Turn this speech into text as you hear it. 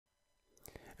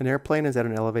An airplane is at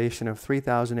an elevation of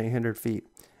 3,800 feet.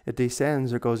 It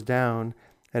descends or goes down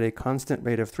at a constant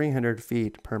rate of 300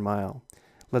 feet per mile.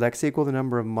 Let x equal the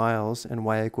number of miles and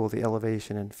y equal the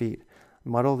elevation in feet.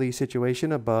 Model the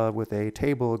situation above with a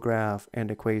table, graph,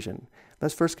 and equation.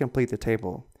 Let's first complete the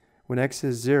table. When x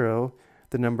is 0,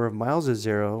 the number of miles is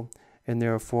 0, and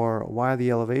therefore y, the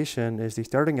elevation, is the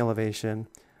starting elevation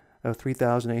of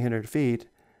 3,800 feet,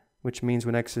 which means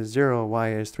when x is 0, y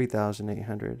is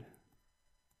 3,800.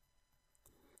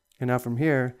 And now from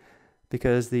here,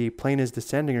 because the plane is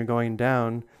descending or going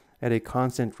down at a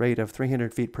constant rate of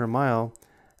 300 feet per mile,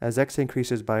 as x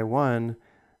increases by 1,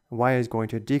 y is going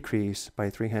to decrease by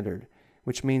 300,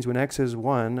 which means when x is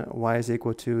 1, y is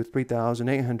equal to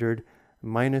 3,800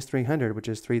 minus 300, which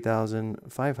is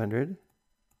 3,500.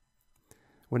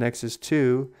 When x is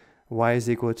 2, y is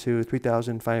equal to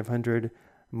 3,500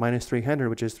 minus 300,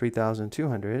 which is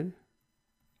 3,200.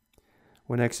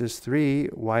 When x is 3,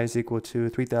 y is equal to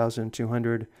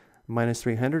 3,200 minus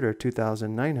 300, or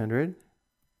 2,900.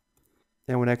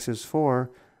 And when x is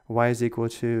 4, y is equal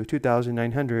to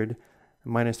 2,900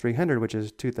 minus 300, which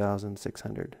is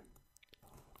 2,600.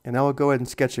 And now we'll go ahead and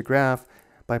sketch a graph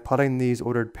by plotting these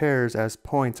ordered pairs as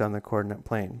points on the coordinate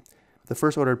plane. The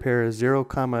first ordered pair is 0,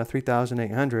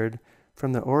 3,800.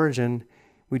 From the origin,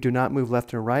 we do not move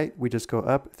left and right, we just go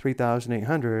up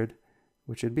 3,800,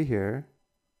 which would be here.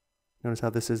 Notice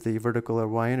how this is the vertical or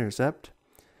y-intercept.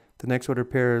 The next ordered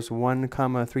pair is 1,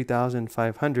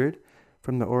 3,500.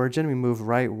 From the origin, we move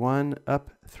right 1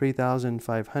 up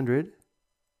 3,500,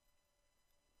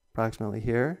 approximately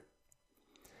here.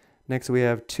 Next we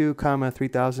have 2,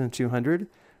 3,200.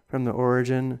 From the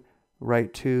origin,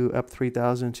 right 2 up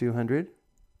 3,200.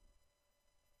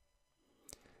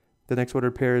 The next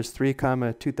ordered pair is 3,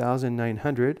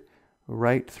 2,900.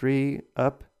 Right 3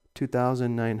 up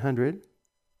 2,900.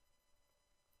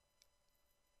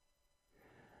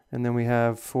 And then we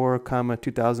have 4,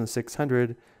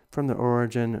 2,600. From the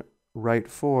origin, right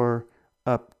 4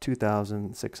 up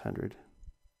 2,600.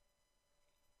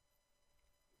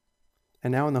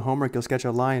 And now in the homework, you'll sketch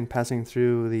a line passing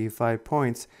through the 5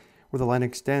 points where the line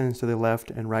extends to the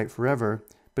left and right forever.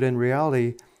 But in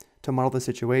reality, to model the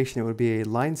situation, it would be a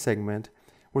line segment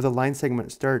where the line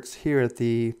segment starts here at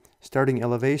the starting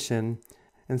elevation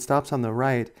and stops on the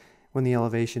right when the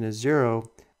elevation is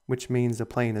 0, which means the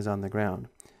plane is on the ground.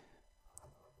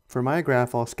 For my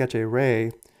graph, I'll sketch a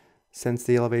ray, since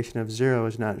the elevation of 0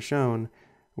 is not shown,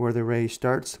 where the ray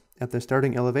starts at the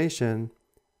starting elevation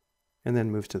and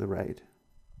then moves to the right.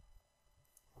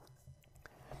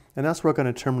 And let's work on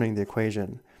determining the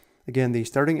equation. Again, the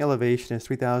starting elevation is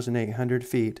 3,800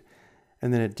 feet,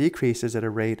 and then it decreases at a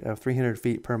rate of 300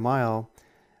 feet per mile,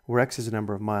 where x is the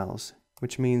number of miles,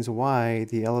 which means y,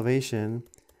 the elevation,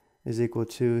 is equal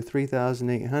to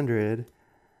 3,800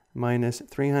 minus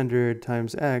 300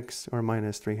 times x, or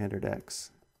minus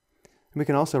 300x. And we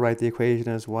can also write the equation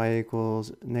as y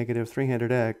equals negative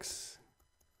 300x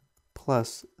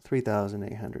plus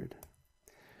 3,800.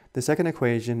 The second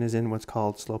equation is in what's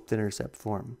called slope-to-intercept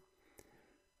form.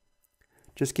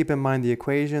 Just keep in mind the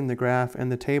equation, the graph, and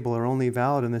the table are only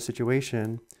valid in this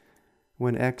situation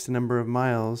when x, the number of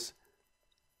miles,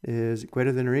 is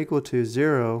greater than or equal to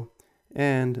 0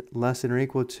 and less than or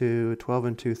equal to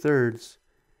 12 2/3,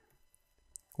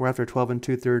 where after 12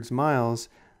 2/3 miles,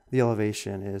 the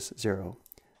elevation is 0.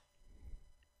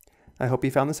 I hope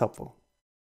you found this helpful.